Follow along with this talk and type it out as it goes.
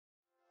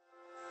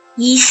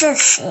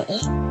Jesus sê,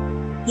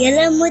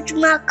 julle moet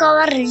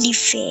mekaar lief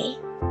hê.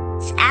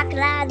 As ek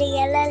raad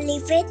julle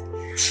lief het,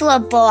 so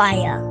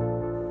baie,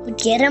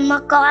 moet julle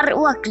mekaar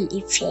ook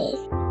lief hê.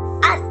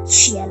 As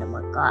julle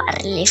mekaar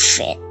lief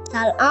het,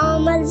 sal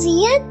almal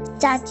weet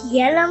dat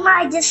julle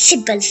my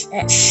disippels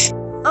is.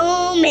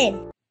 Amen.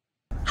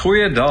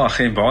 Goeiedag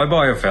en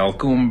baie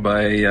welkom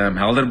by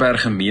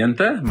Helderberg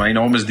gemeente. My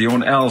naam is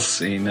Deon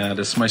Els en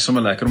dit is my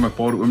sommer lekker om 'n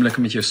paar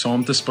oomblikke met jou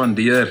saam te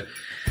spandeer.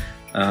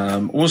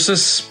 Ons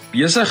is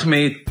besig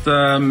met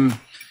 'n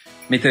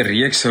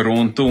reeks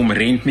rondom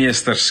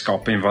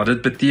rentmeesterskap en wat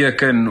dit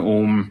beteken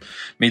om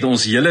met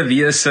ons hele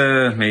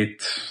wese,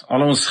 met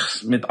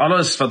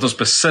alles wat ons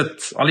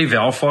besit, al die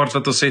welvaart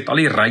wat ons het, al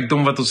die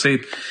rykdom wat ons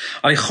het,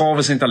 al die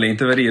gawes en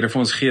talente wat die Here vir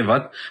ons gee,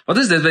 wat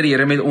is dit wat die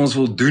Here met ons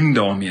wil doen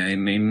daarmee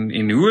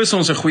en hoe is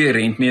ons 'n goeie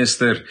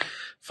rentmeester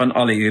van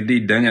al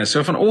hierdie dinge?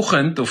 So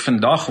vanoggend of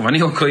vandag,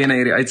 wanneer ook al jy na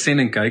hierdie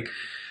uitsending kyk,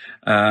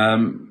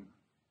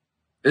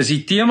 is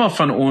die tema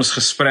van ons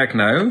gesprek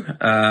nou,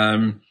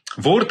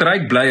 word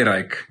ryk, bly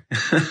ryk.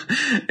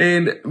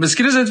 En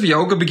miskien is dit vir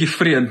jou ook 'n bietjie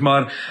vreemd,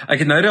 maar ek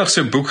het nou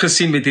so 'n boek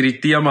gesien met hierdie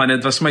tema en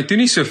dit was my toe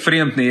nie so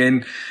vreemd nie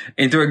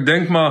en toe ek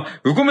dink, maar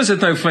hoekom is dit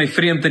nou vir my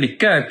vreemd in die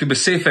kerk? Toe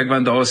besef ek,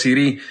 want daar is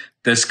hierdie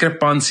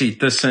diskrepansie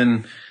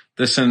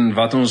tussen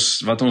wat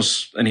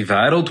ons in die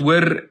wêreld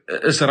hoor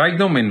is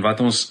rykdom en wat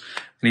ons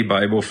in die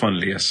Bybel van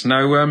lees.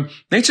 Nou,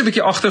 net so 'n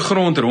bietjie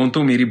agtergrond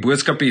rondom hierdie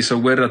boodskap. Jy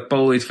sal hoor dat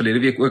Paul het verlede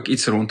week ook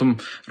iets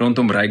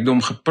rondom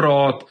rykdom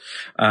gepraat.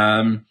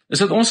 Is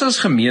dat ons as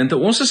gemeente,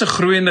 ons is 'n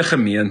groeiende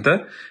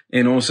gemeente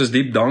en ons is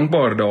diep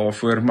dankbaar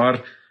daarvoor,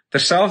 maar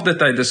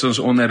terselfdertyd is ons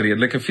onder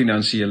redelike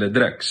finansiële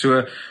druk.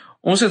 So,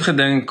 ons het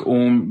gedink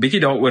om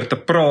bietjie daaroor te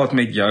praat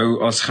met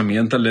jou as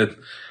gemeentelid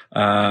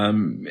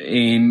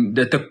en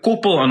dit te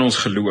koppel aan ons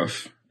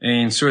geloof.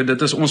 En so,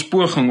 dit is ons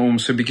poging om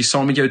so 'n bietjie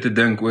saam met jou te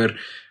dink oor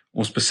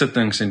ons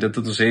besittings en dit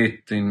wat ons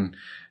het en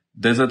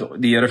dit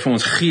wat die Here vir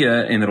ons gee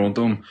en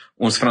rondom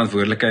ons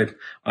verantwoordelikheid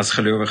as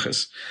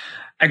gelowiges.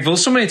 Ek wil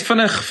sommer net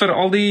vinnig vir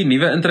al die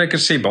nuwe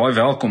intrekkers sê baie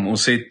welkom.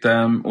 Ons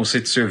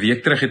het so 'n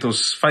week terug het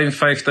ons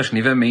 55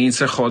 nuwe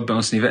mense gehad by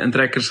ons nuwe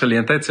intrekkers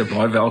geleentheid. So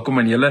baie welkom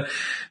aan julle.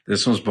 Dit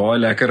is ons baie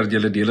lekker dat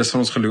julle deel is van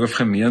ons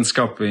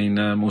geloofgemeenskap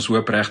en ons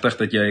hoop regtig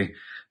dat jy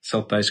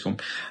sal tuiskom.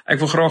 Ek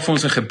wil graag vir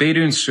ons 'n gebed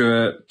doen,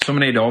 so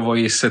sommer net daar waar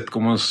jy sit,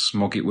 kom ons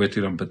maak die oë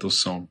toe, dan bid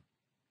ons saam.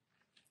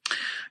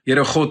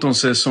 Here God,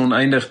 ons is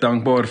oneindig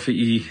dankbaar vir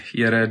U,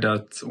 Here,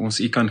 dat ons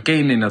U kan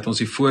ken en dat ons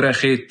die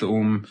voorreg het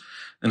om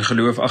in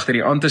geloof agter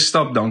U aan te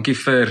stap. Dankie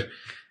vir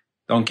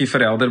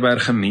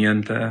Helderberg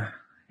gemeente.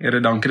 Here,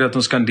 dankie dat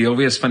ons kan deel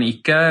wees van U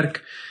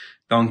kerk.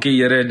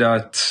 Dankie, Here,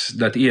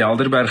 dat U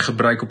Helderberg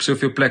gebruik op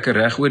soveel plekke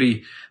reg oor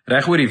die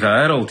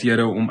wêreld,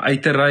 Here, om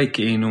uit te reik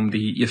en om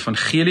die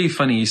evangelie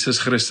van Jesus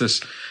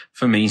Christus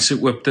vir mense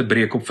oop te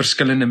breek op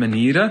verskillende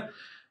maniere.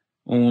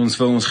 Ons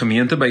wil ons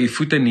gemeente by U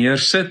voete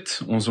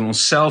neersit, ons wil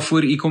onsself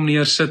voor U kom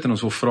neersit en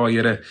ons wil vra,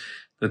 Here,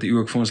 dat U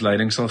ook vir ons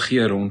leiding sal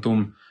gee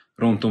rondom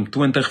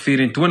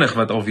 2024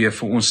 wat alweer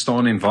vir ons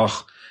staan en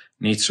wag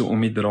net so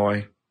om die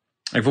draai.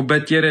 Ek wil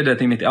bid, Here,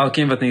 dat U met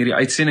elkeen wat na hierdie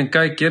uitsending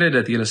kyk, Here,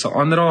 dat U hulle sal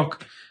aanraak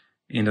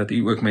en dat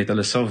U ook met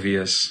hulle sal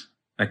wees.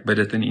 Ek bid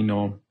dit in U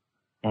naam.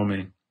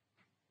 Amen.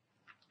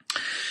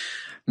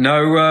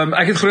 Nou,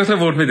 ek het groot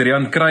geword met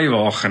Rian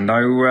Kruiwagen.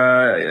 Nou,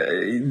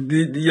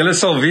 julle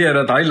sal weet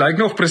dat hy lyk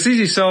nog presies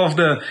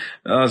dieselfde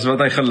as wat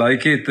hy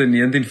gelyk het in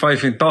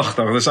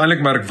 1985. Dit is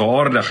eintlik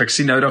merkwaardig. Ek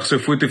sien noudag so 'n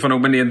foto van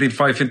hom in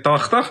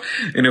 1985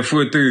 en 'n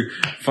foto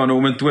van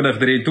hom in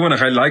 2023.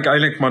 Hy lyk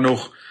eintlik maar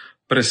nog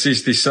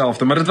presies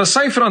dieselfde. Maar dit was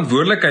sy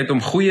verantwoordelikheid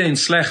om goeie en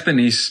slegte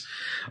nuus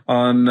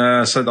aan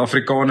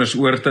Suid-Afrikaners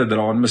oor te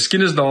dra. En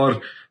miskien is daar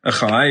 'n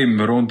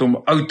geheim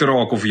rondom oud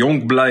raak of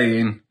jonk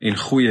bly en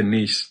goeie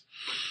nuus.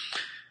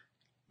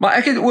 Maar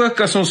ek het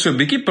ook, as ons so 'n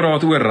bietjie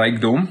praat oor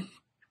rykdom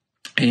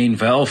en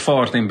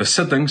welvaart en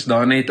besittings,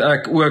 dan het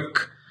ek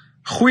ook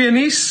goeie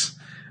nuus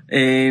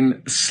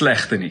en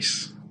slegte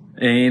nuus.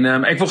 En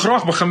ek wil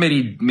graag begin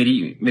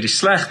met die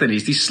slegte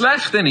nuus. Die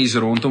slegte nuus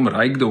rondom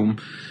rykdom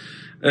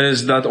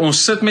is dat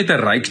ons sit met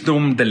 'n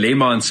rykdom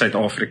dilemma in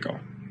Suid-Afrika.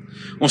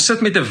 Ons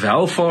sit met 'n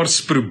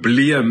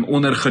welvaartsprobleem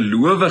onder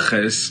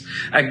gelowiges.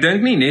 Ek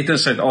dink nie net in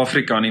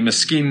Suid-Afrika nie,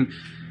 miskien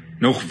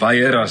nog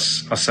wyer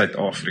as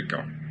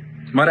Suid-Afrika.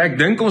 Maar ek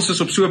dink ons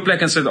is op so 'n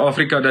plek in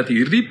Suid-Afrika dat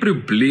hierdie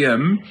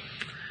probleem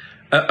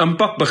 'n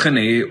impak begin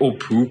hê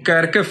op hoe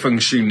kerke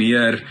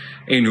funksioneer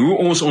en hoe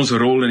ons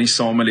rol in die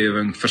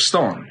samelewing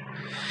verstaan.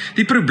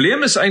 Die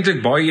probleem is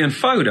eintlik baie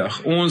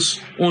eenvoudig.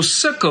 Ons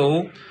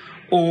sukkel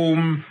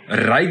om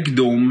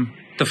rykdom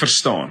te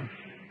verstaan.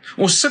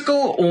 Ons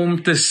sukkel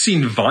om te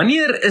sien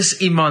wanneer is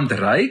iemand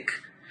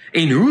ryk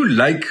en hoe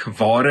lyk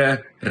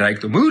ware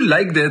rykdom? Hoe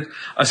lyk dit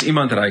as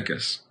iemand ryk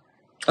is?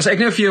 As ek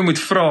nou vir jou moet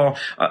vra,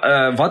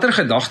 watter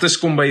gedagtes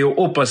kom by jou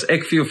op as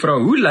ek vir jou vra,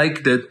 hoe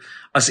lyk dit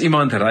as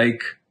iemand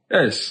ryk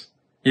is?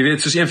 Jy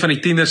weet, soos een van die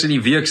tieners in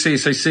die week sê,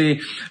 sy sê,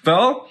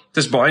 wel,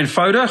 Dit is baie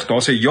eenvoudig,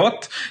 daar's 'n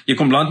yacht, jy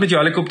kom land met jou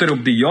helikopter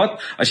op die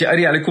yacht, as jy uit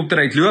die helikopter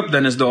uitloop,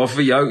 dan is daar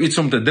vir jou iets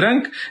om te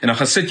drink, en dan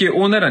gaan sit jy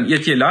onder, dan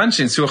eet jy lunch,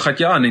 en so gaan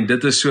jy aan, en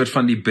dit is soort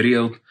van die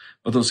beeld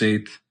wat ons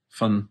het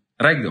van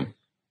rykdom.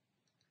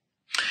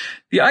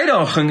 Die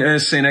uitdaging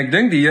is, en ek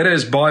dink die Here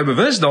is baie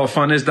bewus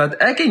daarvan, is dat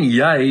ek en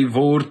jy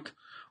word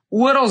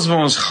oral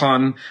waar ons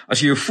gaan, as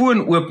jy jou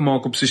foon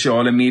oopmaak op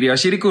sosiale media,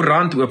 as jy die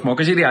koerant oopmaak,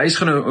 as jy die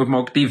huisgenoot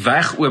oopmaak, die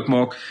weg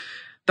oopmaak,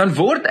 dan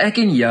word ek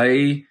en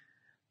jy,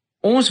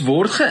 ons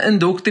word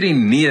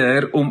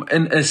geïndoktrineer om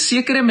in 'n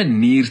sekere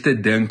manier te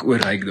dink oor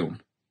rykdom.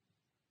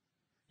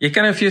 Jy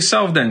kan nou vir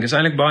jouself dink, is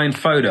eintlik baie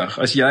eenvoudig.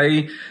 As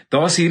jy,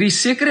 daar's hierdie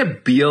sekere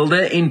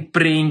beelde en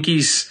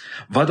prentjies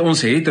wat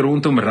ons het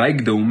rondom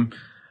rykdom,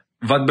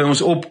 wat by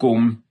ons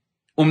opkom,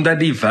 omdat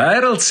die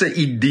wêreld se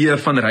idee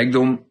van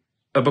rykdom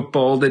 'n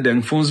bepaalde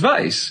ding vir ons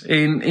wys.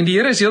 En die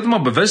Here is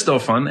heeltemal bewus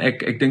daarvan.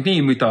 Ek dink nie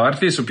jy moet te hard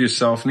wees op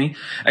jouself nie.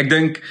 Ek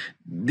dink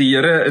die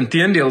Here,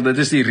 inteendeel, dit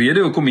is die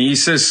rede hoekom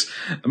Jesus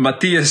van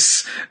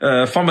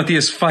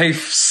Matteus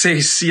 5,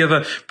 6,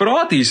 7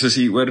 praat Jesus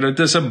hieroor. Dit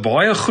is 'n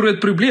baie groot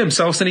probleem,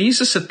 selfs in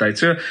Jesus se tyd.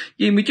 So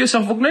jy moet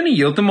jouself ook nou nie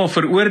heeltemal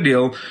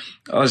veroordeel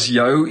as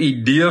jou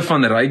idee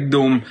van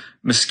rykdom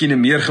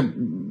miskien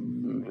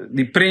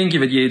die prentjie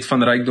wat jy het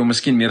van rykdom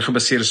miskien meer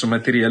gebaseer is op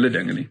materiële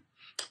dinge nie.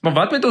 Maar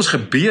wat met ons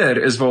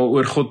gebeur is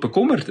waaroor God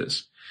bekommerd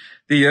is.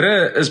 Die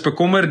Here is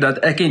bekommerd dat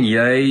ek en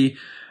jy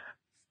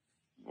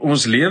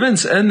ons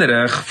lewens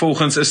inrig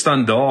volgens 'n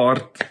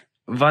standaard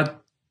wat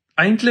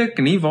eintlik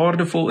nie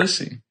waardevol is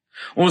nie.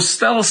 Ons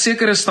stel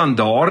sekere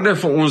standaarde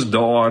vir ons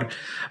daar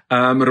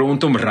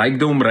rondom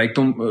rykdom,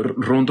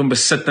 rondom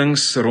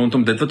besittings,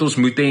 rondom dit wat ons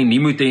moet hê en nie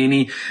moet hê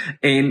nie.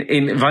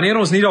 En wanneer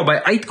ons nie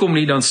daarby uitkom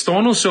nie, dan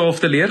staan ons self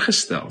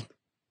teleurgestel.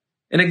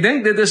 En ek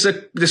dink dit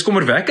is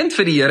kommerwekkend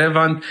vir die Here,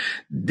 want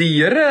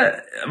die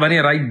Here,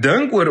 wanneer hy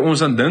dink oor ons,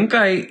 dan dink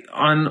hy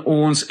aan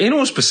ons en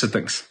ons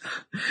besittings.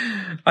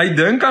 Hy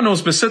dink aan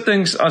ons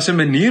besittings as 'n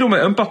manier om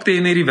 'n impak te hê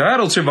in hierdie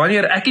wêreld. So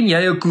wanneer ek en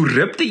jy 'n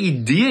korrupte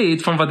idee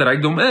het van wat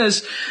rykdom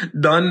is,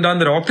 dan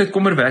raak dit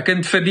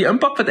kommerwekkend vir die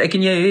impak wat ek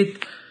en jy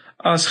het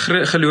as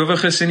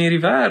gelowiges in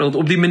hierdie wêreld,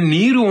 op die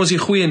manier hoe ons die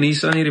goeie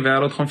nuus aan hierdie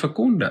wêreld gaan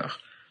verkondig.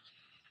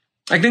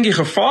 Ek dink die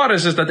gevaar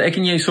is dat ek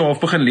en jy so half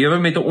begin lewe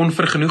met 'n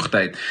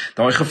onvergenoegdheid.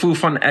 Daai gevoel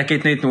van ek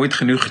het net nooit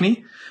genoeg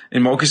nie,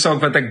 en maak nie saak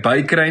wat ek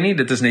bykry nie,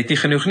 dit is net nie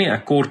genoeg nie,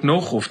 ek kort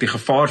nog, of die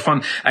gevaar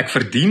van ek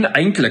verdien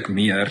eintlik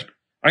meer,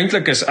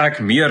 eintlik is ek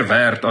meer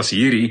werd as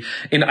hierdie,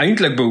 en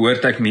eintlik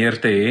behoort ek meer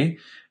te hê,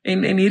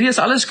 en hierdie is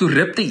alles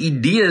korrupte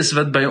idees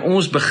wat by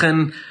ons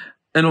begin,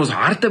 in ons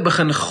harte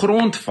begin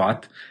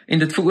grondvat, en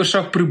dit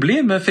veroorsaak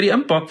probleme vir die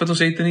impak wat ons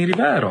het in hierdie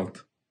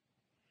wêreld.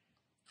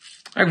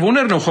 Ek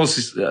wonder nogal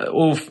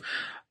of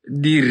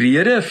die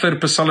rede vir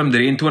Psalm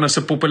 23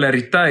 se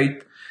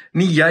populariteit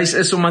nie juis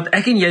is omdat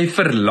ek en jy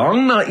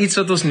verlang na iets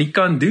wat ons nie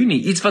kan doen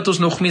nie, iets wat ons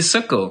nog mee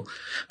sukkel.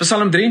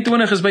 Psalm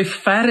 23 is by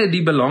verre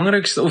die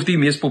belangrikste of die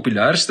mees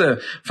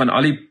populairste van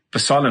al die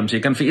psalms. Jy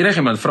kan vir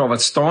enigiemand vra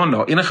wat staan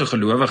daar, enige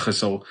gelowige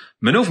sal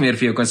min of meer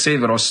vir jou kan sê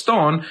wat daar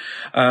staan,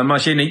 maar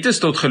as jy net is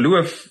tot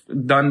geloof,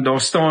 dan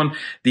daar staan,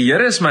 die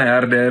Here is my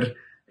herder,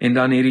 en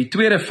dan hierdie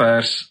tweede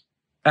vers,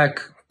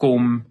 ek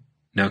kom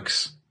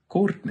niks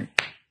kort nie.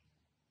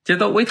 Het jy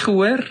dit al ooit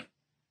gehoor?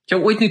 Het jy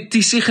ooit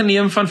notisie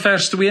geneem van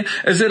vers 2?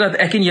 Is dit dat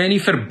ek en jy nie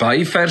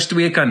verby vers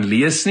 2 kan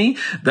lees nie?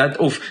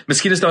 Of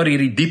miskien is daar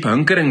hierdie diep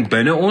hinkering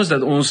binne ons,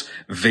 dat ons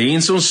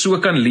wens ons so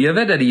kan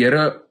lewe, dat die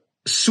Here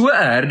so 'n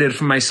herder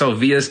vir my sal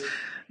wees,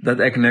 dat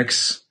ek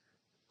niks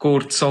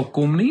kort sal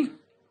kom nie?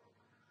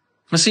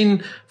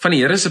 Miskien van die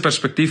Here se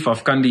perspektief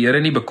af kan die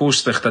Here nie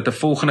bekostig dat 'n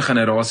volgende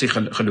generasie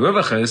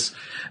gelowiges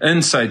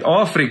in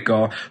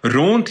Suid-Afrika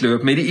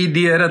rondloop met die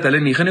idee dat hulle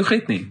nie genoeg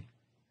het nie.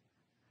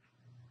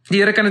 Die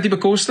Here kan dit nie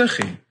bekostig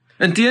nie.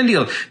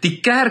 Inteendeel, die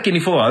kerk en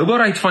die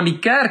volhoubaarheid van die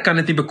kerk kan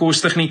dit nie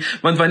bekostig nie,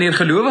 want wanneer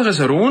gelowiges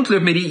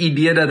rondloop met die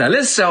idee dat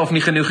hulle self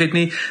nie genoeg het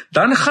nie,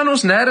 dan gaan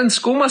ons nêrens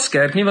kom as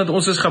kerk nie, want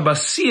ons is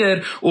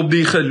gebaseer op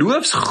die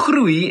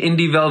geloofsgroei en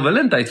die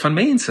welwillendheid van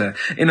mense.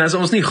 En as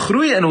ons nie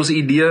groei in ons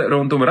idee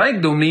rondom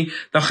rykdom nie,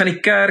 dan gaan die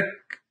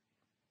kerk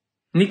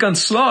nie kan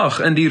slaag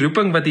in die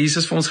roeping wat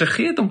Jesus vir ons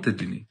gegee het om te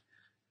doen nie.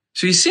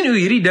 So jy sien hoe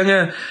hierdie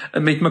dinge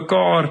met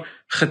mekaar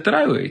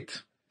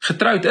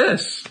getroud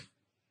is.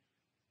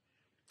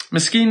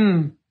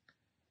 Miskien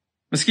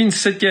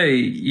sit jy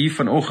hier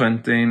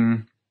vanoggend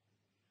en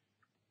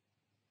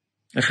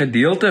 'n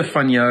gedeelte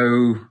van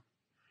jou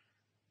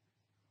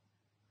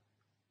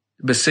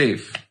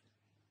besef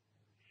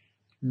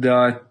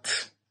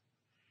dat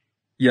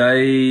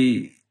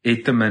jy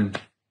het te min.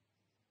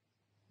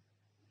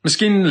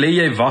 Miskien lê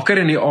jy wakker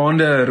in die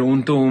aande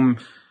rondom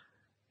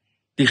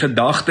die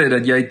gedagte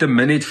dat jy te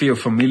min het vir jou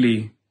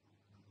familie,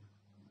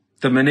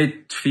 te min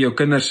het vir jou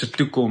kinders se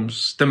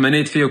toekoms, te min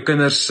het vir jou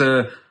kinders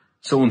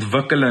se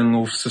ontwikkeling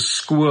of se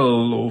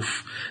skool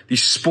of die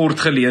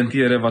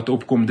sportgeleenthede wat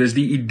opkom. Dis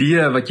die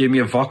idee wat jy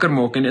mee wakker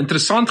maak. En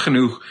interessant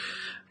genoeg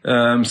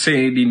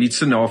sê die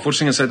nuutste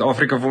navorsing in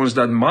Suid-Afrika vir ons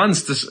dat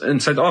mans in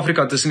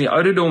Suid-Afrika tussen die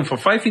ouderdom van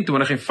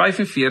 25 en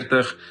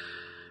 45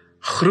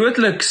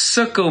 grootliks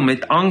sukkel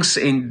met angs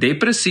en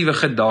depressiewe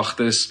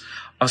gedagtes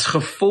as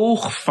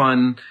gevolg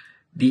van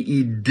die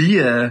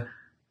idee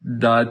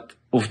dat,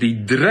 of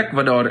die druk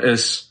wat daar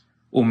is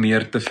om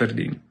meer te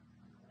verdien.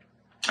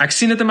 Ek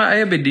sien dit in my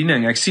eie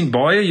bediening, ek sien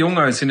baie jong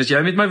ouens, en as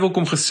jy met my wil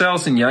kom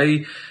gesels, en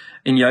jy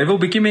wil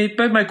bietjie met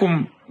my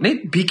kom,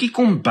 net bietjie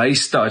kom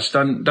bystouch,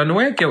 dan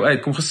nooi ek jou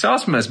uit, kom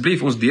gesels met my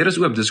asseblief, ons deur is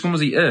oop, dis kom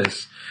ons hier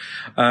is.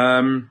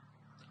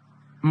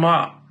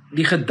 Maar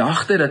die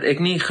gedagte dat ek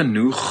nie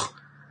genoeg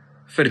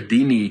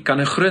verdien nie, kan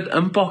 'n groot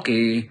impak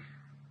hê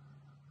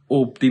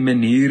op die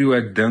manier hoe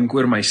ek dink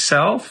oor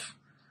myself,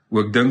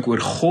 hoe ek dink oor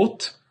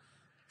God.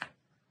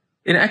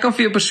 En ek kan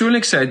vir jou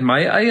persoonlik sê, uit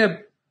my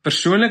eie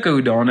persoonlike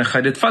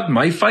hoedanigheid, dit vat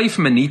my 5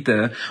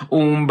 minute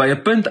om by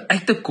 'n punt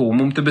uit te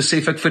kom om te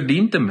besef ek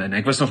verdien te min.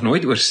 Ek was nog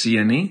nooit oor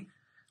see nie.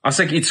 As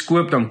ek iets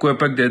koop, dan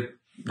koop ek dit,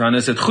 dan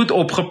is dit goed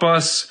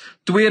opgepas,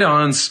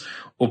 tweedehands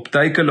op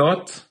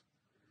Takealot.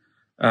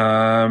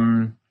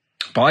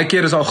 Baie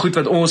keer is al goed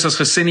wat ons as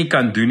gesin nie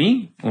kan doen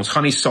nie. Ons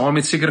gaan nie saam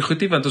met sekere goed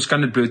nie, want ons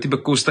kan dit bloot nie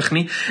bekostig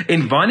nie.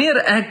 En wanneer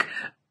ek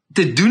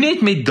te doen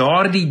het met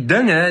daardie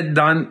dinge,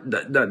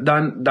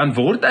 dan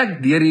word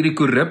ek deur hierdie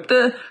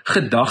korrupte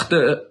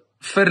gedagte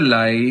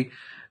verlei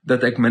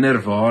dat ek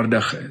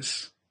minderwaardig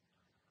is.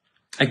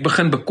 Ek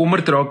begin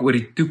bekommerd raak oor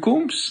die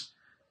toekoms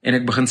en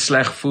ek begin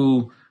sleg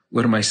voel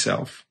oor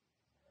myself.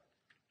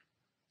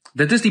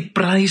 Dit is die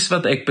prys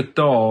wat ek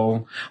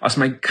betaal as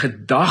my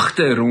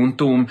gedagte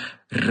rondom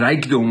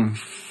rykdom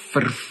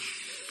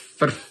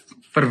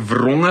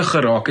verwronge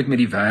geraak het met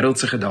die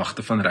wêreldse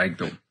gedagte van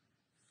rykdom.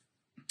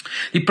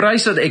 Die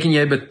prys wat ek en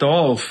jy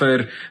betaal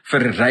vir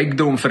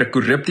rykdom, vir 'n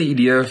korrupte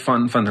idee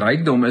van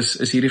rykdom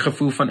is hierdie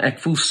gevoel van ek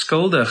voel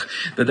skuldig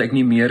dat ek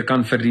nie meer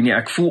kan verdien nie.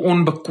 Ek voel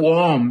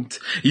onbekwaamd.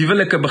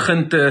 Huwelike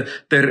begin te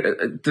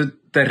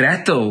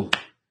rattle.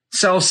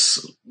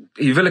 Selfs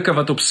huwelike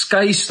wat op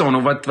skei staan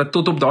of wat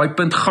tot op daai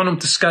punt gaan om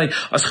te skei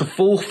as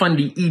gevolg van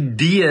die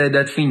idee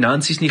dat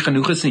finansies nie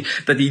genoeg is nie,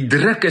 dat die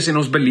druk is en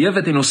ons beleef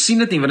dit en ons sien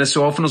dit nie want dit is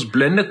so half van ons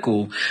blinde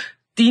kol.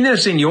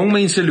 Tieners en jong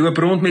mense loop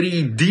rond met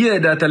die idee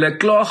dat hulle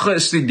klaar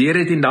gestudeer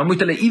het en dan moet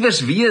hulle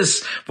iewers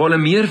wees waar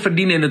hulle meer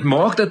verdien en dit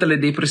maak dat hulle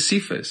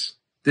depressief is.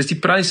 Dis die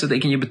prys wat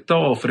ek en jy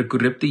betaal vir 'n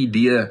korrupte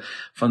idee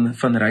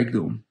van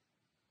rykdom.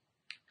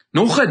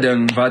 Nog 'n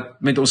ding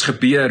wat met ons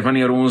gebeur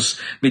wanneer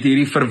ons met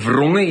hierdie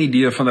verwronge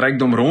idee van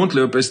rykdom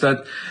rondloop is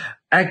dat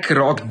ek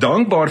raak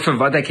dankbaar vir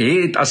wat ek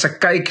het as ek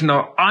kyk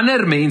na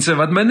ander mense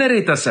wat minder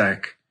het as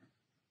ek.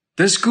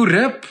 Dis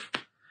korrup.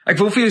 Ek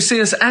wil vir jou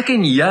sê, as ek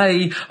en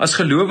jy as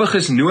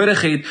gelowiges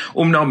nodig het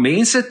om na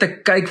mense te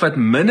kyk wat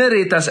minder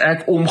het as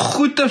ek om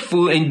goed te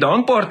voel en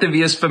dankbaar te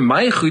wees vir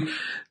my goed,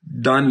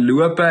 dan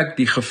loop ek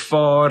die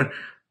gevaar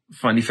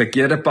van die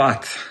verkeerde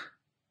pad.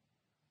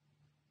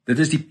 Dit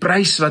is die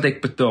prys wat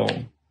ek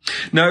betaal.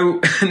 Nou,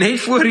 net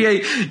voor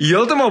jy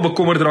heeltemal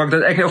bekommerd raak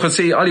dat ek nou gaan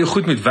sê al jou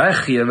goed moet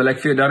weggee, wil ek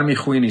vir jou daarmee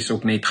goeie nuus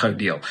ook net gou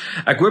deel.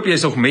 Ek hoop jy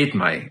is nog met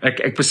my.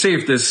 Ek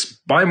besef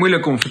dis baie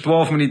moeilik om vir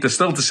 12 minute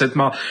stil te sit,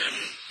 maar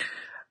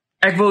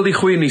ek wil die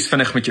goeie nuus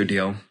vinnig met jou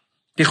deel.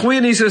 Die goeie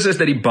nuus is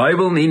dat die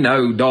Bybel nie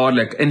nou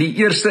dadelik in die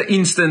eerste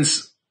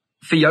instance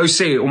vir jou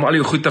sê om al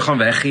jou goed te gaan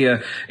weggee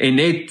en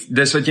net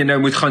dis wat jy nou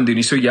moet gaan doen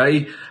nie, so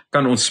jy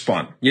kan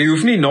ontspan. Jy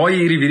hoef nie na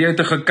hierdie video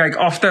te gaan kyk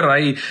af te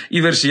ry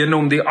iewers heen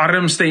om die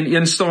armste en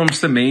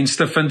eensaamste mens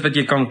te vind wat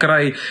jy kan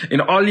kry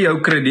en al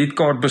jou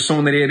kredietkaart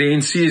besonderhede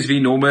en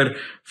CSV nommer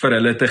vir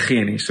hulle te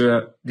gee nie.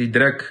 So die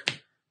druk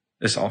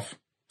is af.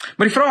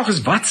 Maar die vraag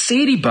is, wat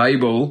sê die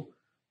Bybel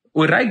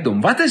oor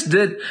rykdom? Wat is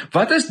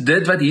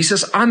dit wat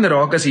Jesus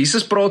aanraak as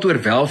Jesus praat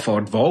oor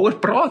welvaart? Waaroor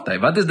praat hy?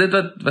 Wat is dit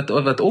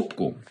wat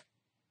opkom?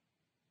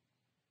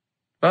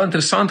 Wel,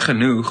 interessant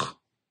genoeg,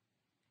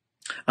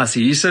 as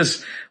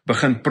Jesus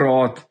begin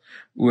praat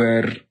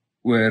oor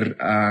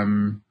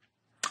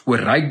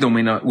rykdom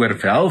en oor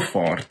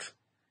welvaart,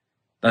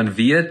 dan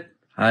weet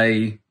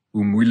hy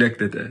hoe moeilik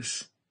dit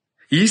is.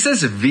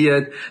 Jesus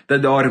weet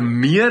dat daar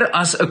meer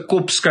as 'n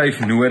kopskuif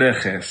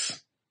nodig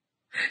is.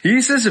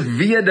 Jesus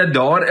weet dat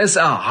daar is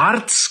 'n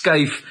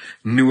hartskuif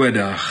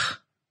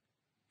nodig.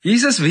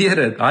 Jesus weet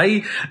dit.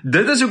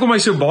 Dit is hoekom hy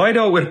so baie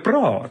daaroor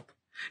praat.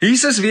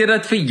 Jesus weet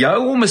dat vir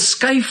jou om 'n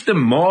skuif te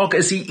maak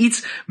is hier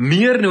iets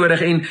meer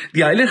nodig en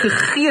die Heilige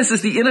Gees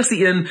is die enigste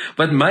een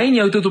wat my en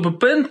jou tot op 'n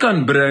punt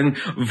kan bring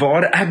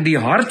waar ek die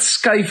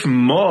hartskuif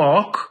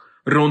maak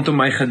rondom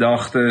my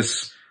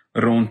gedagtes,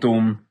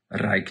 rondom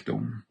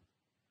rykdom.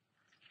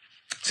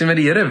 Sien wat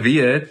die Here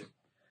weet,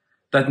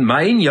 dat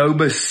my en jou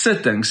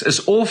besittings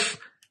is of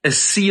 'n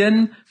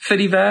seën vir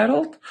die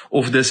wêreld,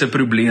 of dis 'n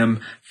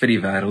probleem vir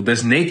die wêreld.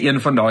 Dis net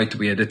een van daai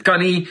twee. Dit kan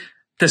nie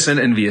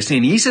tussenin wees nie.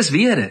 En Jesus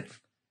weet dit.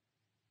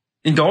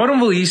 En daarom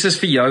wil Jesus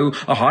vir jou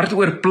 'n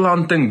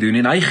hartoorplanting doen.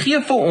 En hy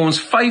gee vir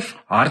ons 5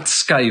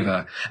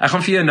 hartskywe. Ek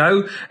gaan vir jou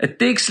nou 'n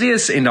teks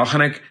lees en dan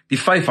gaan ek die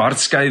 5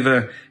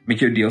 hartskywe met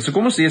jou deel. So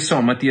kom ons lees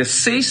saam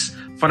Matteus 6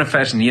 van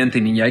vers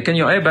 19. En jy kan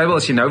jou eie Bybel,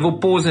 as jy nou wil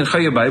pause en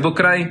gou jou Bybel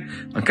kry,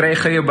 dan kry jy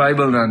gou jou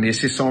Bybel en dan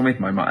lees jy saam met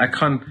my. Maar ek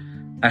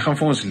gaan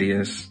vir ons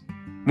lees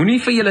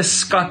Moenie vir julle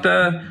skatte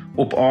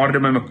op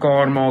aarde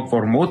bymekaar maak,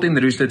 waar mot en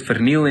roes dit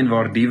verniel en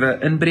waar diewe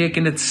inbreek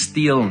en dit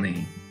steel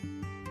nie.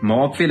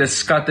 Maak vir julle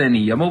skatte in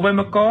die hemel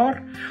bymekaar,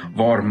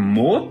 waar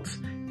mot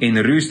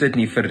en roes dit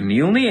nie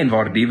verniel nie en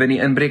waar diewe nie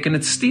inbreek en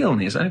dit steel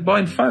nie. Is eintlik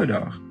baie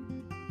eenvoudig.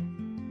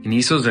 En hier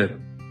is dit.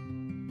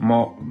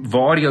 Maar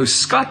waar jou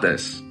skat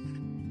is,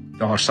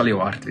 daar sal jou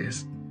hart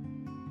wees.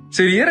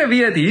 So die Here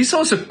weet, hier is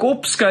ons 'n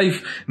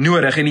kopskuif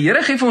nodig en die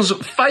Here gee vir ons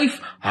 5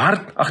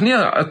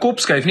 'n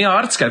kopskuif, nie 'n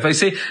hartskuif. Hy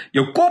sê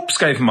jou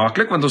kopskuif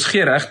maklik want ons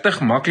gee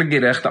regtig maklik die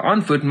regte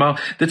antwoord,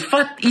 maar dit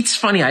vat iets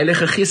van die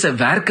Heilige Gees se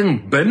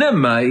werking binne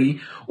my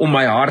om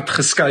my hart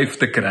geskuif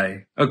te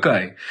kry.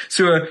 Okay.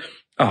 So 'n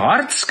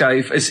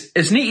hartskuif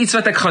is nie iets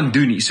wat ek gaan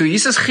doen nie. So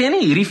Jesus gee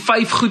nie hierdie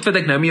 5 goed wat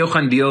ek nou met jou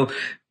gaan deel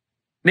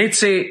net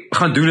sê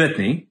gaan doen dit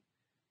nie.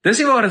 Dis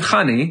nie waar dit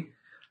gaan nie.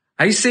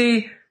 Hy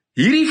sê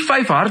hierdie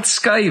 5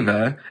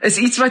 hartskuiwe is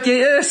iets wat jy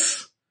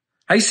is.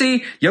 Hy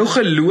sê jou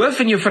geloof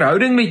en jou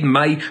verhouding met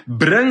my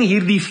bring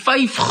hierdie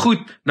 5 goed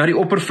na die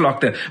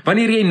oppervlakte.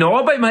 Wanneer jy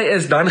naby my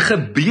is, dan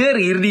gebeur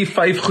hierdie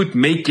 5 goed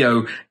met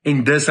jou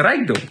en dis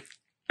rykdom.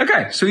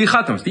 Okay, so hier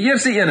gaan ons. Die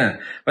eerste ene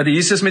wat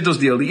Jesus met ons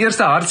deel, die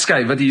eerste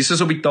hartskuif wat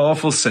Jesus op die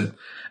tafel sit,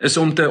 is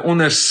om te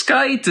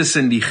onderskei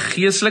tussen die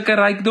geestelike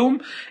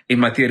rykdom en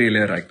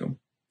materiële rykdom.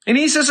 En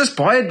Jesus is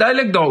baie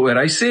duidelik daaroor.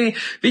 Hy sê,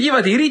 weet jy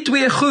wat, hierdie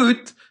 2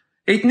 goed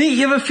het nie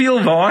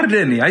eweveel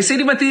waarde nie. Hy sê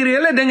die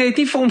materiële dinge het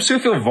nie vir hom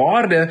soveel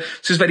waarde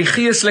soos wat die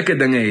geestelike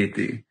dinge het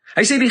nie.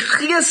 Hy sê die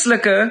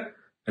geestelike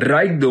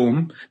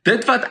rykdom,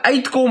 dit wat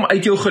uitkom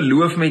uit jou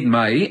geloof met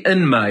my,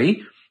 in my,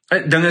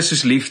 dinge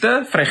soos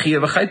liefde,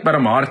 vrygewigheid,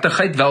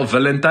 barmhartigheid,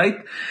 welwillendheid,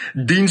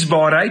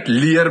 diensbaarheid,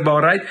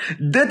 leerbaarheid,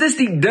 dit is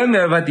die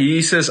dinge wat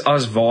Jesus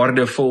as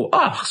waardevol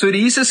ag. So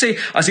die Jesus sê,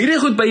 as hierdie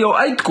goed by jou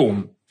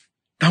uitkom,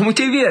 dan moet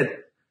jy weet,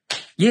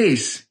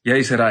 yes, jy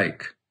is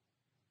ryk.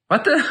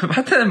 Wat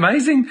 'n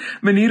amazing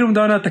manier om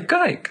daarna te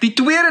kyk. Die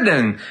tweede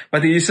ding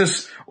wat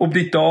Jesus op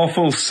die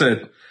tafel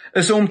sit,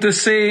 is om te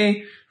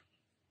sê,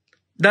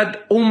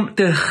 dat om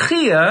te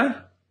gee,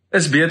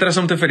 is beter as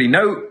om te verdien.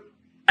 Nou,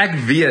 ek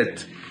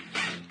weet,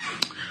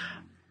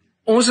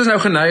 ons is nou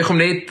geneig om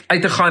net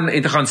uit te gaan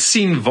en te gaan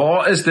sien,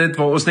 waar is dit,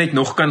 waar ons net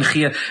nog kan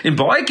gee. En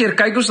baie keer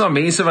kyk ons na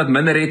mense wat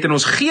minder het en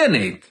ons gee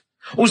net.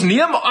 Ons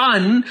neem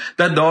aan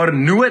dat daar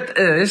nood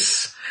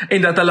is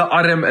en dat hulle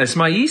arm is,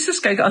 maar Jesus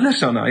kyk anders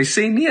daarna. Hy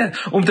sê nee,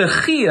 om te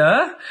gee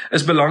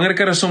is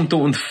belangriker as om te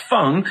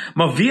ontvang,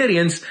 maar weer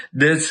eens,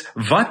 dis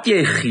wat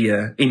jy gee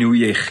en hoe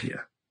jy gee.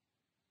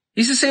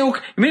 Jesus sê ook,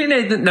 jy moet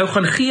nie nou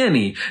gaan gee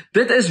nie,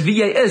 dit is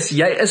wie jy is.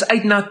 Jy is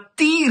uit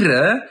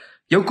nature,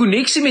 jou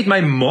koneksie met my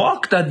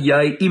maak dat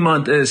jy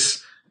iemand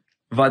is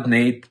wat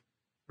net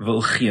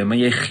wil gee, maar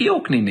jy gee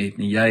ook nie net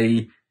nie,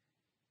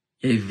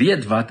 jy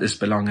weet wat is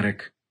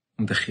belangrik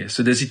om te gee.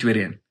 So dis die tweede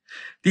een.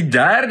 Die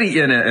derde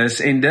ene is,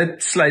 en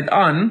dit sluit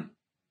aan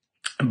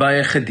by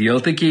 'n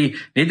gedeeltetjie,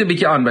 net 'n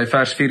bietjie aan by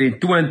vers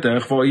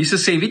 24, waar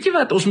Jesus sê, weet jy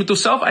wat, ons moet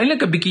onsself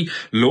eintlik 'n bietjie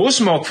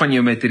losmaak van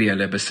jou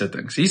materiële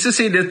besittings. Jesus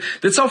sê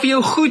dit sal vir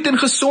jou goed en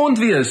gesond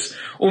wees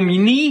om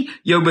nie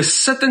jou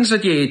besittings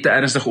wat jy het te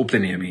ernstig op te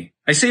neem nie.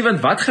 Hy sê,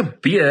 want wat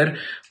gebeur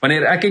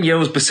wanneer ek en jy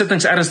ons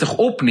besittings ernstig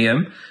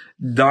opneem,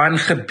 dan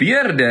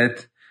gebeur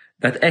dit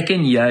dat ek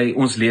en jy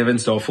ons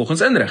lewens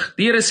daarvolgens inrig.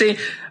 Die Here sê,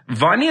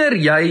 wanneer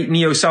jy nie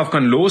jouself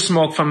kan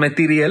losmaak van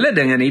materiële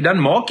dinge nie, dan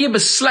maak jy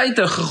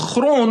besluite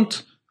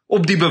gegrond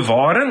op die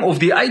bewaring of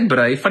die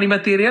uitbrei van die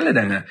materiële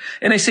dinge.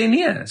 En hy sê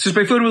nee, soos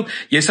byvoorbeeld,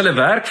 jy sal 'n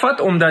werk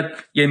vat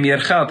omdat jy meer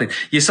geld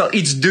het. Jy sal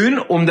iets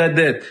doen omdat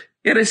dit.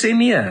 Here sê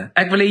nee,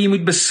 ek wil hê jy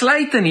moet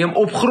besluite neem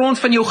op grond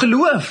van jou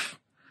geloof.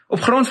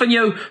 Op grond van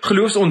jou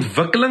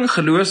geloofsontwikkeling,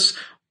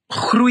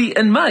 geloofsgroei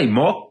in my.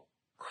 Maak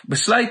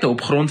besluite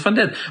op grond van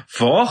dit.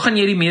 Waar gaan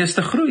jy die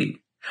meeste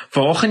groei?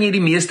 Waar gaan jy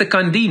die meeste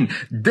kan dien?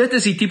 Dit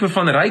is die tipe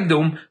van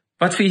rykdom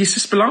wat vir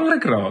Jesus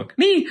belangrik raak.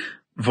 Nie,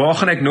 waar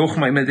gaan ek nog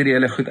my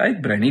materiële goed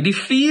uitbrei nie? Die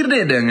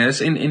vierde ding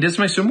is, en dit is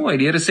my so mooi,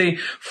 die Here sê,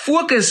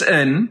 fokus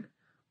in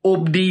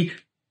op die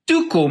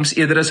toekoms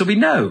eerder as op die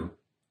nou.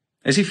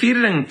 Is die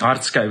vierde ding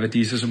hartskuif wat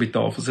Jesus op die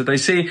tafel sit. Hy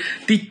sê,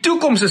 die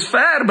toekoms is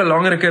ver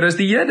belangriker as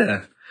die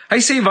hede. Hy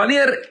sê,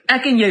 wanneer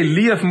ek en jy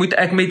leef, moet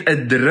ek met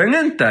 'n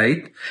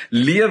dringendheid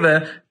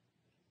lewe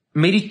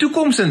met die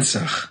toekoms in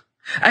sig.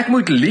 Ek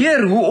moet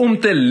leer hoe om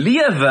te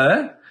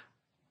lewe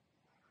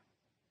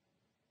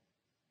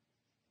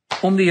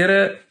om die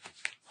Here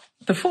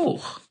te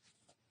volg.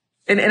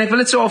 En ek wil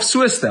dit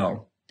so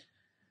stel.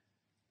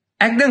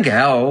 Ek dink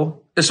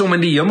hel is om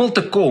in die hemel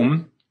te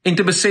kom en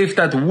te besef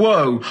dat,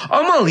 wow,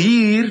 almal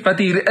hier wat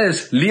hier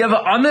is, lewe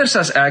anders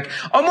as ek.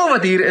 Almal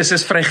wat hier is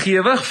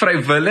vrygewig,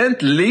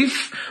 vrywillend,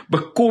 lief,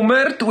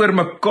 bekommerd oor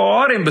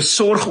mekaar en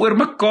besorg oor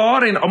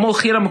mekaar en almal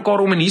gee aan mekaar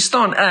om en hier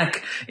staan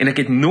ek. En ek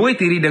het nooit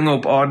hierdie dinge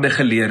op aarde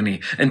geleer nie.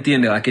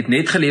 Inteendeel, ek het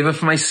net gelewe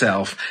vir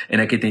myself en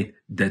ek het net,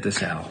 dit is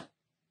hel.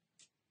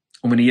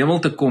 Om in die hemel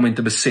te kom en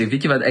te besef,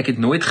 weet jy wat, ek het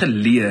nooit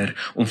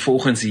geleer om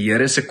volgens die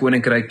Here se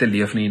koninkryk te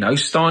leef nie. Nou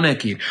staan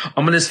ek hier,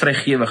 almal is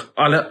vrygewig,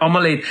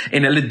 almal het,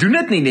 en hulle doen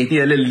dit nie net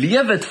nie, hulle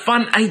leef dit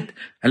vanuit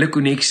hulle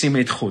koneksie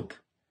met God.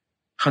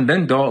 Gaan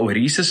dink daaroor.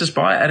 Jesus is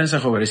baie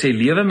ernstig oor. Hy sê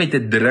lewe met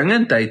 'n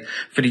dringendheid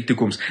vir die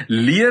toekoms.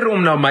 Leer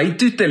om na my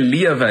toe te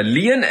lewe.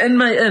 Leun in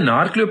my in,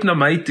 hardloop na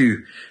my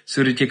toe,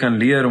 sodat jy kan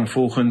leer om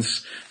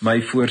volgens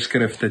my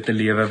voorskrifte te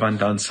lewe, want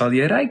dan sal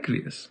jy ryk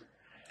wees.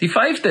 Die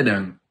 5de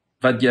ding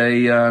wat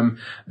jy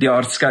die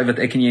hartskyf wat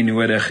ek en jy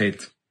nodig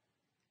het,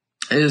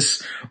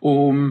 is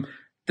om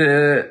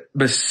te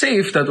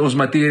besef dat ons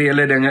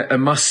materiële dinge 'n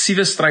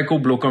massiewe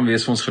struikelblok kan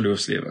wees vir ons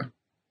geloofslewe.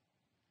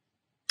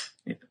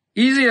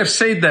 Easier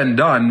said than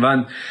done,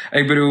 want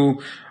ek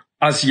bedoel,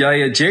 as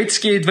jy 'n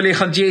jetski het, wil jy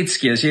gaan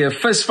jetski. As jy 'n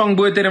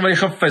visvangboot het, dan wil jy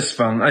gaan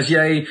visvang. As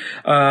jy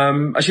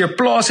 'n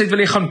plaas het, wil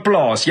jy gaan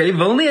plaas. Jy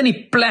wil nie in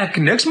die plek,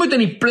 niks moet in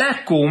die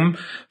plek kom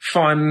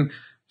van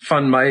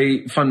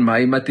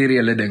my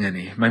materiële dinge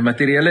nie. My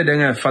materiële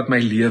dinge vat my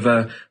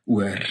lewe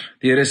oor.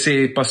 Die Here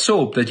sê, pas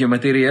op dat jou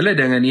materiële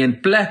dinge nie in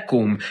plek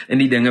kom in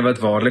die dinge wat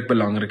waarlik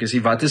belangrik is.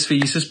 Wat is vir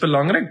Jesus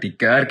belangrik? Die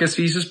kerk is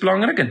vir Jesus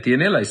belangrik.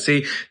 Inteendeel, hy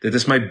sê, dit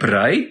is my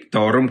bruid,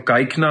 daarom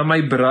kyk na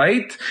my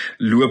bruid,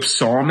 loop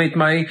saam met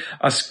my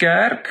as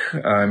kerk.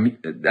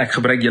 Ek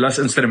gebruik julle as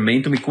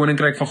instrument om die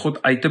koninkryk van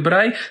God uit te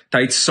brei,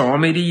 tyd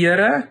saam met die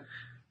Here.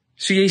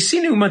 So jy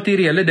sien hoe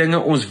materiële dinge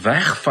ons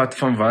wegvat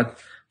van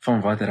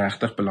wat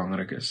regtig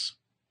belangrik is.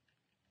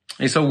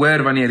 Jy sal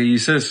hoor wanneer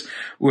Jesus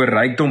oor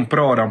rykdom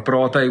praat, dan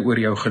praat hy oor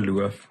jou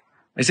geloof.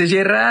 Hy sê as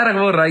jy regtig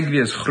wil ryk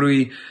wees,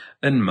 groei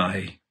in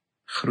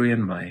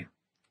my.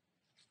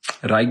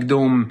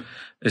 Rykdom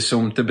is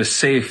om te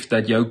besef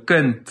dat jou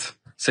kind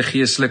se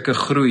geestelike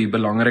groei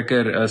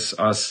belangriker is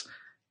as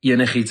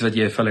enigiets wat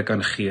jy vir hulle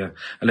kan gee.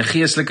 Hulle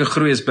geestelike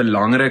groei is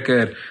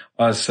belangriker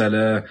as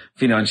hulle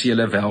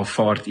finansiële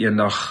welvaart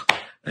eendag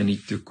in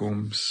die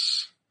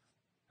toekoms.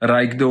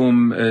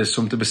 Rykdom is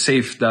om te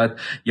besef dat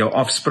jou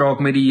afspraak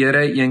met die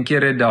Here een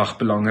keer 'n dag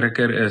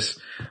belangriker is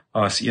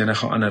as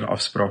enige ander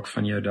afspraak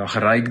van jou dag.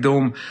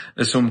 Rykdom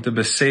is om te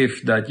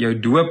besef dat jou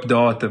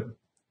doopdatum,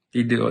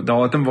 die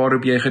datum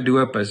waarop jy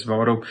gedoop is,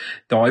 waarop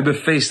daai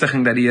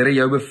bevestiging dat die Here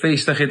jou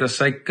bevestig het as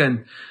sy kind,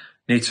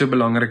 net so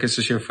belangrik is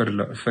as jou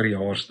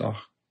verjaarsdag.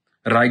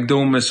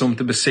 Rykdom is om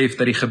te besef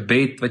dat die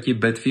gebed wat jy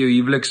bid vir jou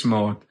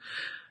huweliksmaat,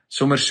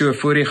 sommer so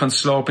voor jy gaan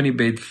slaap in die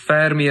bed,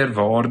 ver meer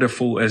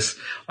waardevol is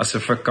as 'n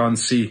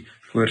vakansie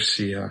oor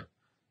see.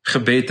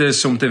 Gebed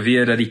is om te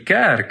weet dat die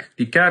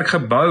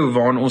kerkgebou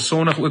waarin ons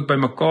Sondag ook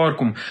bymekaar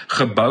kom,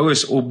 gebou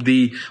is op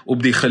die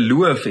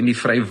geloof en die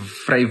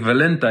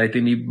vrywillendheid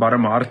en die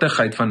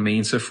barmhartigheid van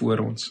mense voor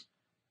ons.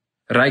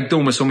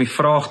 Rykdom is om die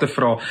vraag te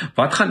vra,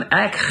 wat gaan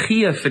ek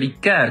gee vir die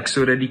kerk,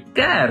 sodat die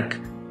kerk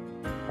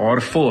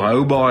haar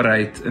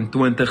volhoubaarheid in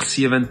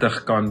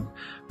 2070 kan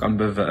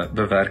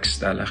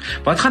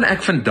bewerkstellig. Wat gaan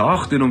ek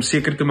vandag doen om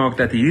seker te maak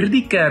dat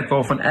hierdie kerk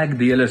waarvan ek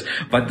deel is,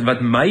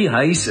 wat my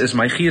huis is,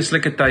 my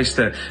geestelike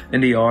tuiste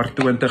in die jaar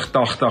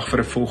 2080 vir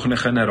 'n volgende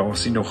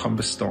generasie nog gaan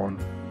bestaan?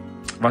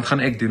 Wat gaan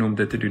ek doen om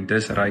dit te doen?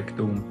 Dis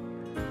rykdom.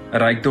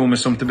 Rykdom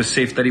is om te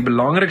besef dat die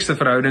belangrikste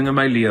verhouding in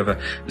my lewe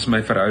is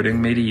my verhouding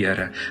met die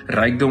Here.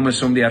 Rykdom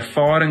is om die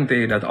ervaring te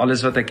hê dat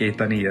alles wat ek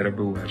het aan die Here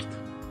behoort.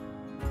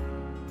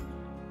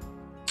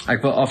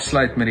 Ek wil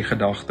afsluit met die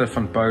gedagte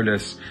van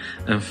Paulus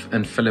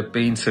in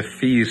Fillepense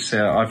 4 sê,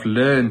 I've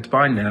learned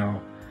by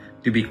now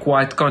to be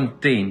quite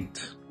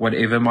content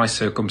whatever my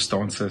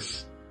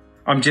circumstances.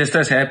 I'm just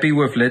as happy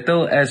with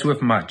little as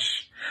with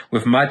much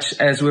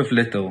as with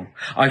little.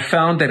 I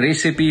found the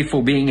recipe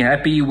for being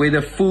happy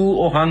whether full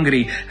or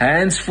hungry,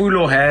 hands full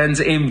or hands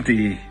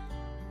empty.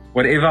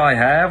 Whatever I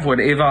have,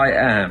 whatever I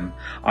am,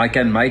 I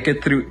can make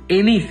it through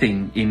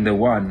anything in the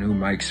one who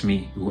makes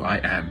me who I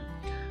am.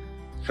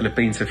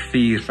 Fillepense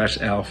 4 vers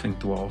 11 en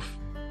 12.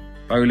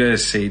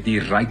 Paulus sê die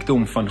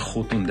rykdom van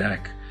God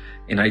ontdek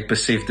en hy het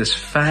besef dis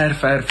ver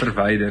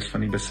verwyder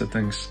van die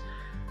besittings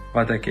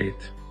wat ek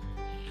het.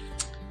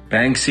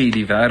 Banksy,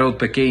 die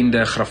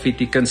wêreldbekende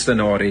graffiti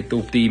kunstenaar, het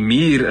op die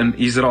muur in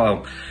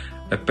Israel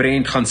 'n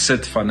prent gaan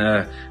sit van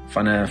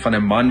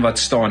 'n man wat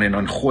staan en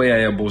dan gooi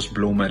hy 'n bos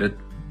blomme.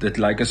 Dit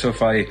lyk asof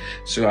hy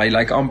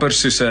lyk amper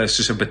soos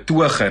 'n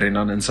betoger en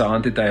dan in sy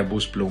hand het hy 'n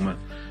bos blomme.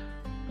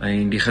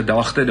 En die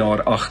gedagte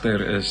daar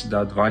agter is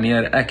dat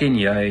wanneer ek en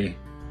jy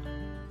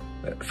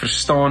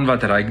verstaan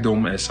wat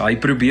rykdom is, hy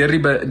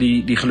probeer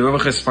die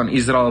gelowiges van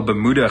Israel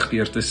bemoedig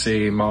deur te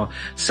sê, maar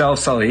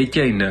selfs al het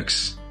jy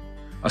niks,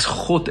 as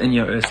God in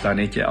jou is, dan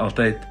het jy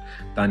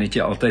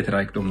altyd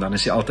rykdom, dan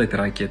is jy altyd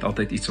ryk, jy het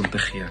altyd iets om te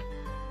gee.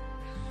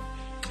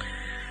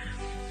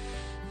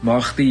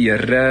 Mag die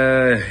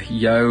Here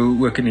jou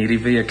ook in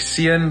hierdie week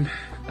seën.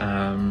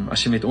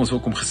 As jy met ons wil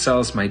kom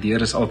gesels, my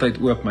deur is altyd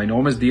oop. My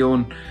naam is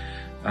Deon.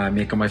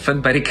 Jy kan my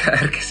vind by die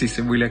kerk, is nie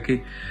so moeilik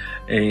nie.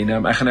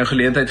 En ek gaan nou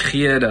geleentheid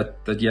gee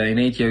dat jy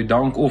net jou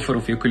dankoffer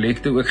of jou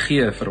kollekte ook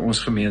gee vir ons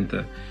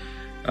gemeente.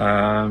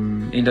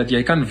 En dat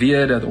jy kan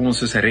weet dat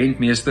ons is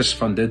rentmeesters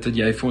van dit wat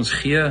jy vir ons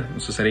gee.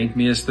 Ons is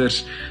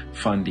rentmeesters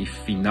van die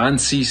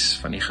finansies,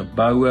 van die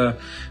geboue,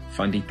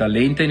 van die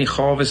talente en die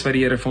gawes wat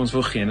die Here vir ons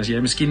wil gee. En as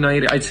jy miskien na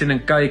hierdie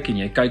uitsending kyk en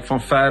jy kyk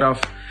van ver af,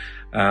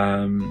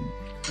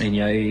 en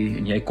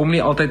jy kom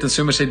nie altyd in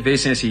Somerset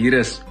Wes nie, as jy hier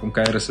is, kom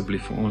kuier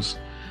asseblief vir ons.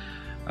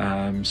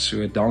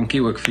 So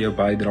dankie ook vir jou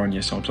bydrae en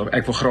jou saamstap.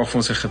 Ek wil graag vir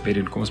ons 'n gebed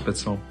doen. Kom ons bid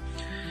saam.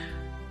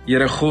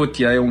 Here God,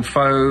 jy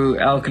omvou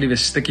elke liewe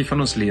stukkie van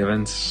ons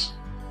lewens.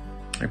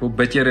 Ek wil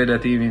bid, Here,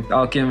 dat U met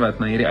elkeen wat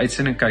na hierdie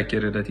uitsending kyk,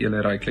 Here, dat U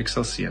hulle ryklik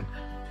sal seën.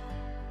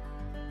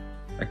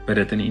 Ek bid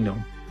dit in U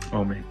naam.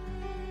 Amen.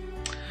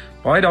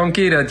 Baie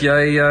dankie dat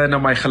jy na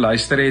my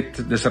geluister het.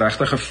 Dis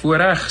regtig 'n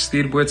voorreg.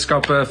 Stuur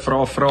boodskappe,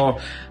 vra.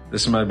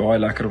 Dis vir my baie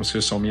lekker om so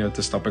saam met jou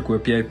te stap. Ek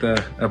hoop jy het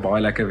 'n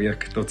baie lekker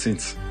week.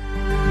 Totsiens.